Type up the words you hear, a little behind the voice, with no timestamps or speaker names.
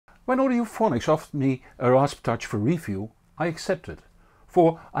When Audiophonics offered me a RaspTouch for review, I accepted,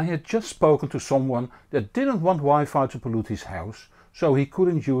 for I had just spoken to someone that didn't want Wi-Fi to pollute his house, so he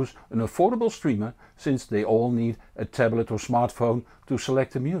couldn't use an affordable streamer since they all need a tablet or smartphone to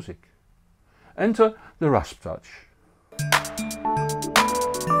select the music. Enter the RaspTouch.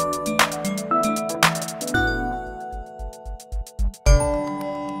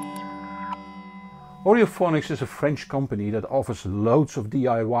 Audiophonics is a French company that offers loads of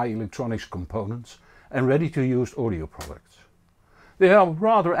DIY electronics components and ready-to-use audio products. They are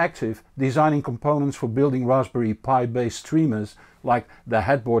rather active designing components for building Raspberry Pi based streamers like the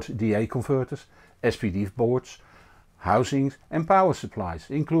headboard DA converters, SPD boards, housings and power supplies,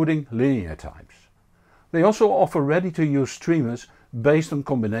 including linear types. They also offer ready-to-use streamers based on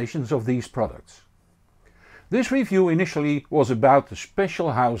combinations of these products. This review initially was about the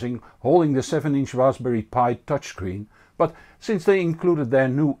special housing holding the 7-inch Raspberry Pi touchscreen, but since they included their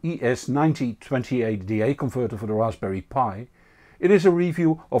new ES9028 DA converter for the Raspberry Pi, it is a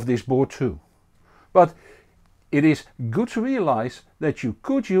review of this board too. But it is good to realize that you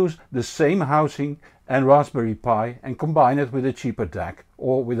could use the same housing and Raspberry Pi and combine it with a cheaper DAC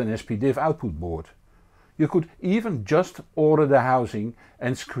or with an SPDIF output board. You could even just order the housing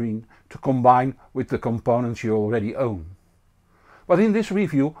and screen to combine with the components you already own. But in this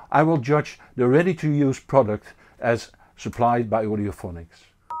review I will judge the ready-to-use product as supplied by Audiophonics.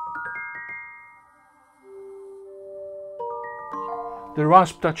 The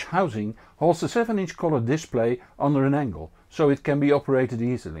RaspTouch housing holds a 7-inch color display under an angle, so it can be operated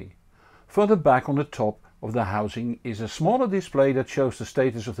easily. Further back on the top of the housing is a smaller display that shows the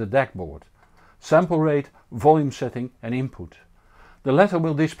status of the DAC board, sample rate, volume setting and input. The latter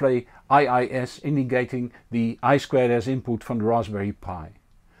will display IIS, indicating the I2S input from the Raspberry Pi.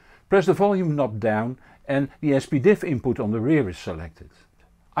 Press the volume knob down and the SPDIF input on the rear is selected.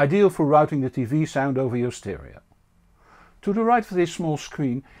 Ideal for routing the TV sound over your stereo. To the right of this small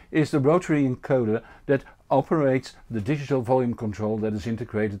screen is the rotary encoder that operates the digital volume control that is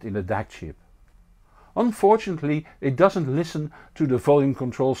integrated in the DAC chip. Unfortunately, it doesn't listen to the volume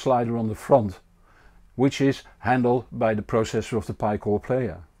control slider on the front, which is handled by the processor of the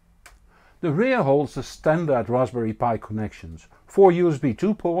PiCorePlayer. The rear holds the standard Raspberry Pi connections, 4 USB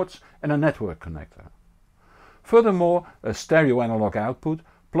 2 ports and a network connector. Furthermore, a stereo analog output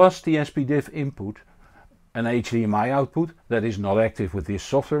plus the SPDIF input, an HDMI output that is not active with this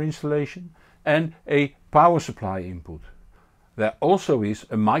software installation, and a power supply input. There also is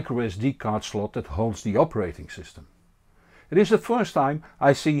a microSD card slot that holds the operating system. It is the first time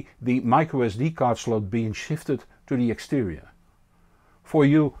I see the microSD card slot being shifted to the exterior. For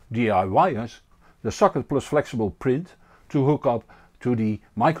you DIYers, the socket plus flexible print to hook up to the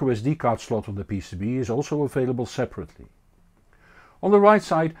microSD card slot on the PCB is also available separately. On the right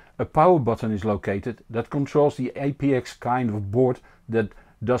side a power button is located that controls the APX kind of board that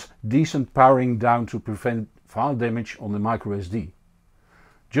does decent powering down to prevent file damage on the microSD.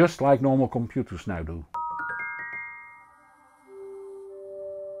 Just like normal computers now do.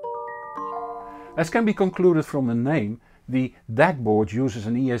 As can be concluded from the name, the DAC board uses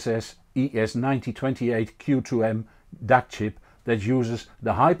an ES9028 Q2M DAC chip that uses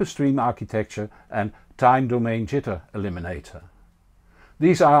the Hyperstream architecture and time domain jitter eliminator.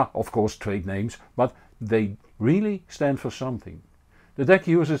 These are of course trade names, but they really stand for something. The DAC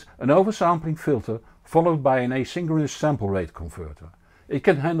uses an oversampling filter followed by an asynchronous sample rate converter. It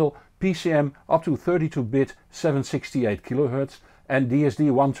can handle PCM up to 32-bit 768 kHz and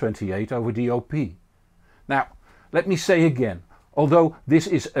DSD128 over DOP. Now, let me say again, although this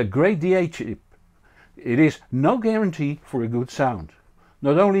is a great DA chip, it is no guarantee for a good sound.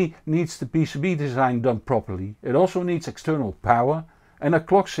 Not only needs the PCB design done properly, it also needs external power and a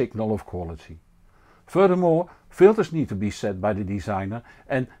clock signal of quality. Furthermore, filters need to be set by the designer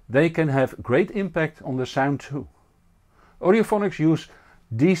and they can have great impact on the sound too. Audiophonics use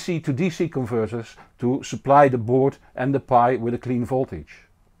DC to DC converters to supply the board and the Pi with a clean voltage.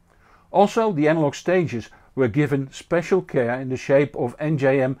 Also, the analog stages were given special care in the shape of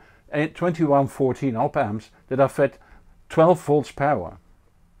NJM 2114 op amps that are fed 12 volts power.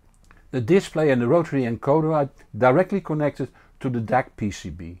 The display and the rotary encoder are directly connected to the DAC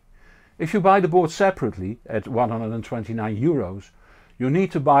PCB. If you buy the board separately at €129, you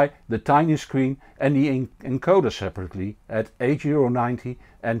need to buy the tiny screen and the encoder separately at €8.90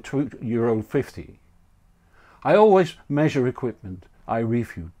 and €2.50. I always measure equipment I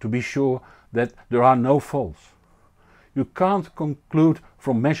review to be sure that there are no faults. You can't conclude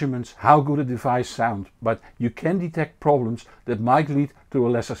from measurements how good a device sounds, but you can detect problems that might lead to a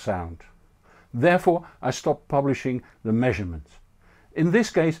lesser sound. Therefore I stopped publishing the measurements. In this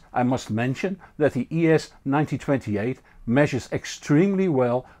case I must mention that the ES9028 measures extremely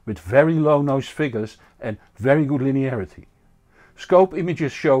well with very low noise figures and very good linearity. Scope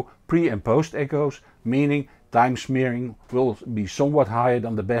images show pre and post echoes, meaning time smearing will be somewhat higher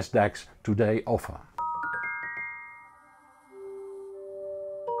than the best DACs today offer.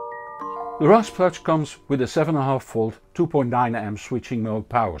 The RaspTouch comes with a 7.5V 2.9 amp switching mode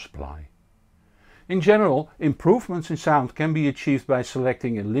power supply. In general, improvements in sound can be achieved by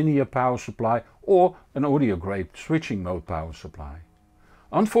selecting a linear power supply or an audio grade switching mode power supply.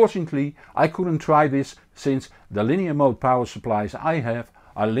 Unfortunately, I couldn't try this since the linear mode power supplies I have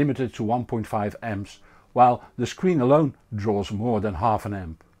are limited to 1.5 amps, while the screen alone draws more than half an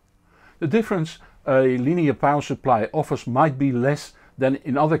amp. The difference a linear power supply offers might be less than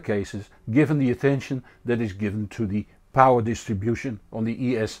in other cases, given the attention that is given to the power distribution on the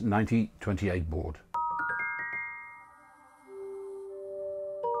ES9028 board.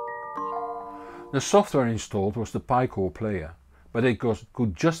 The software installed was the PiCorePlayer, but it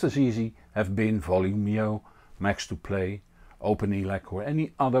could just as easy have been Volumio, Max2Play, OpenELEC or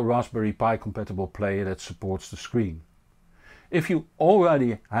any other Raspberry Pi compatible player that supports the screen. If you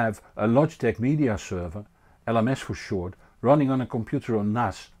already have a Logitech media server, LMS for short, running on a computer or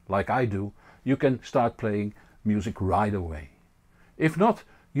NAS like I do, you can start playing music right away. If not,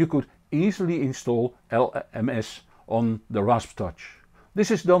 you could easily install LMS on the RaspTouch. This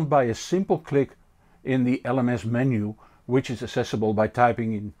is done by a simple click in the LMS menu, which is accessible by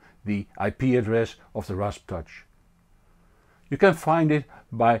typing in the IP address of the RaspTouch. You can find it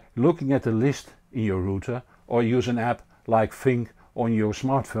by looking at the list in your router or use an app like Think on your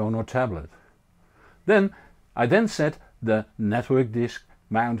smartphone or tablet. I then set the network disk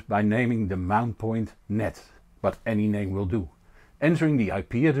mount by naming the mount point net, but any name will do, entering the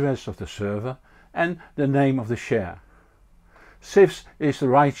IP address of the server and the name of the share. CIFS is the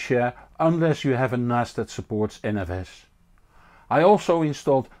right share unless you have a NAS that supports NFS. I also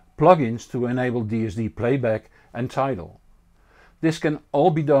installed plugins to enable DSD playback and Tidal. This can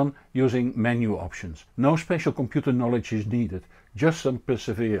all be done using menu options. No special computer knowledge is needed, just some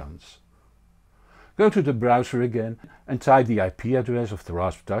perseverance. Go to the browser again and type the IP address of the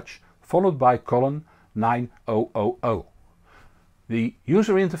RaspTouch followed by :9000. The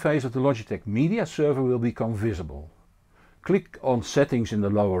user interface of the Logitech media server will become visible. Click on Settings in the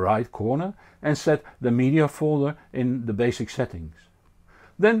lower right corner and set the media folder in the basic settings.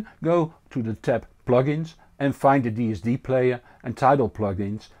 Then go to the tab Plugins and find the DSD player and Tidal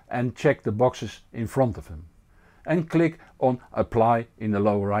plugins and check the boxes in front of them. And click on Apply in the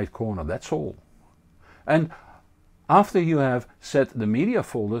lower right corner, that's all. And after you have set the media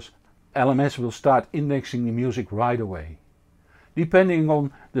folders, LMS will start indexing the music right away. Depending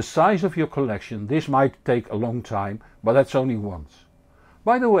on the size of your collection, this might take a long time, but that's only once.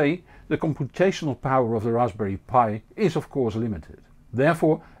 By the way, the computational power of the Raspberry Pi is of course limited.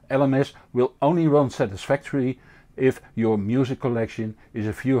 Therefore, LMS will only run satisfactorily if your music collection is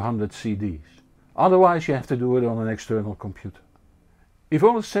a few hundred CDs. Otherwise you have to do it on an external computer. If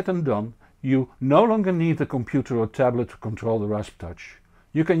all is said and done, you no longer need the computer or tablet to control the RaspTouch.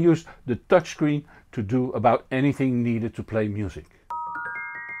 You can use the touchscreen to do about anything needed to play music.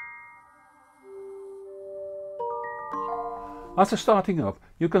 After starting up,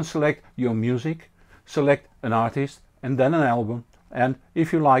 you can select your music, select an artist and then an album and,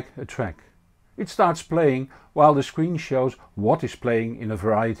 if you like, a track. It starts playing while the screen shows what is playing in a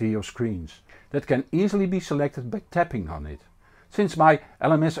variety of screens that can easily be selected by tapping on it. Since my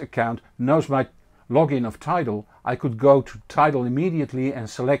LMS account knows my login of Tidal, I could go to Tidal immediately and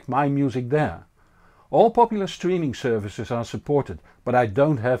select my music there. All popular streaming services are supported, but I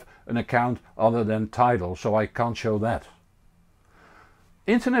don't have an account other than Tidal, so I can't show that.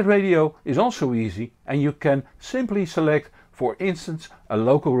 Internet radio is also easy and you can simply select, for instance, a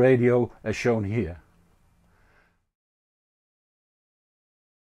local radio as shown here.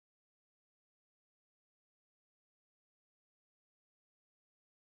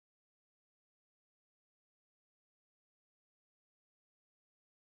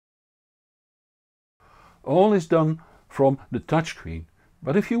 All is done from the touchscreen,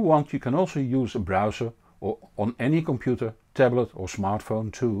 but if you want you can also use a browser or on any computer, tablet or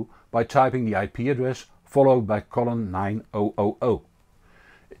smartphone too by typing the IP address followed by :9000.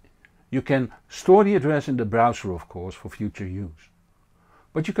 You can store the address in the browser of course for future use.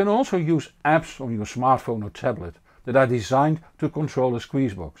 But you can also use apps on your smartphone or tablet that are designed to control a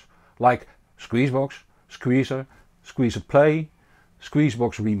Squeezebox, like Squeezebox, Squeezer, Squeezer Play,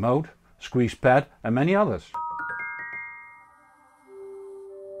 Squeezebox Remote, SqueezePad and many others.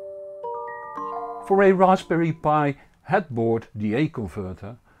 For a Raspberry Pi headboard DA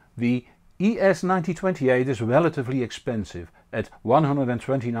converter, the ES9028 is relatively expensive at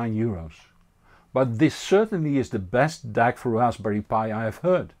 129 euros. But this certainly is the best DAC for Raspberry Pi I have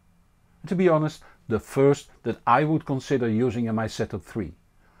heard. And to be honest, the first that I would consider using in my setup 3.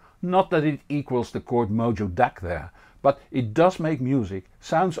 Not that it equals the Chord Mojo DAC there, but it does make music,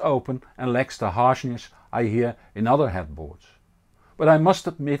 sounds open and lacks the harshness I hear in other headboards. But I must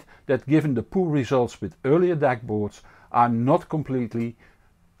admit that given the poor results with earlier DAC boards, I'm not completely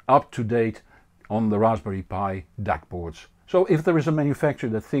up to date on the Raspberry Pi DAC boards. So if there is a manufacturer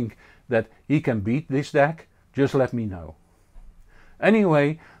that thinks that he can beat this DAC, just let me know.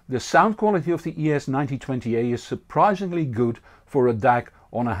 Anyway, the sound quality of the ES9028 is surprisingly good for a DAC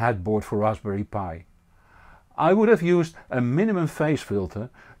on a headboard for Raspberry Pi. I would have used a minimum phase filter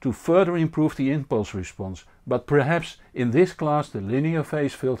to further improve the impulse response, but perhaps in this class the linear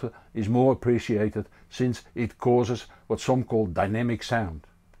phase filter is more appreciated since it causes what some call dynamic sound.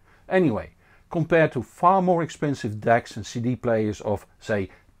 Anyway, compared to far more expensive DACs and CD players of, say,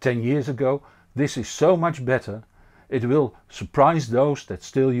 10 years ago, this is so much better. It will surprise those that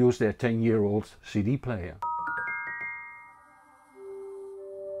still use their 10-year-old CD player.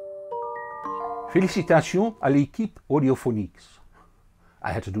 Félicitations à l'équipe Audiophonics.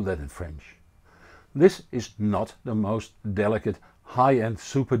 I had to do that in French. This is not the most delicate, high-end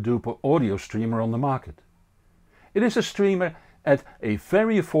super duper audio streamer on the market. It is a streamer at a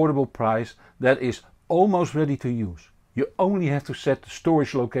very affordable price that is almost ready to use. You only have to set the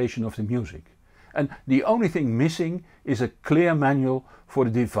storage location of the music. And the only thing missing is a clear manual for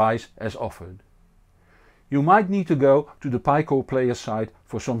the device as offered. You might need to go to the PiCorePlayer site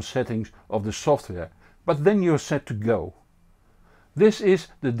for some settings of the software, but then you're set to go. This is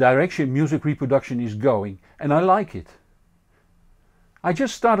the direction music reproduction is going, and I like it. I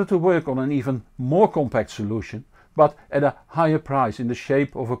just started to work on an even more compact solution, but at a higher price in the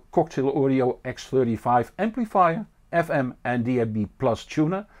shape of a Cocktail Audio X35 amplifier, FM and DAB Plus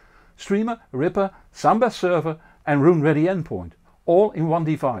tuner, streamer, ripper, soundbar server and room ready endpoint, all in one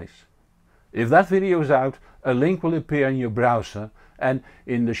device. If that video is out, a link will appear in your browser and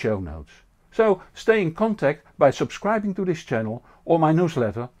in the show notes. So stay in contact by subscribing to this channel or my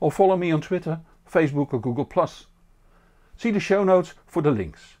newsletter, or follow me on Twitter, Facebook or Google+. See the show notes for the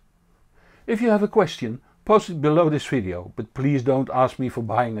links. If you have a question, post it below this video, but please don't ask me for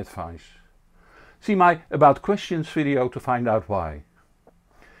buying advice. See my About Questions video to find out why.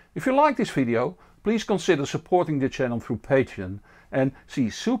 If you like this video, please consider supporting the channel through Patreon and see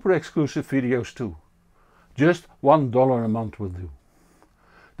super exclusive videos too. Just $1 a month will do.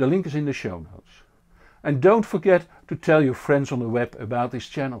 The link is in the show notes. And don't forget to tell your friends on the web about this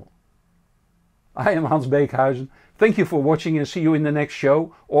channel. I am Hans Beekhuizen. Thank you for watching and see you in the next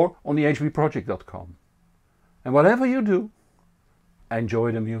show or on the hbproject.com. And whatever you do,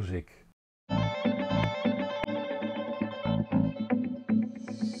 enjoy the music.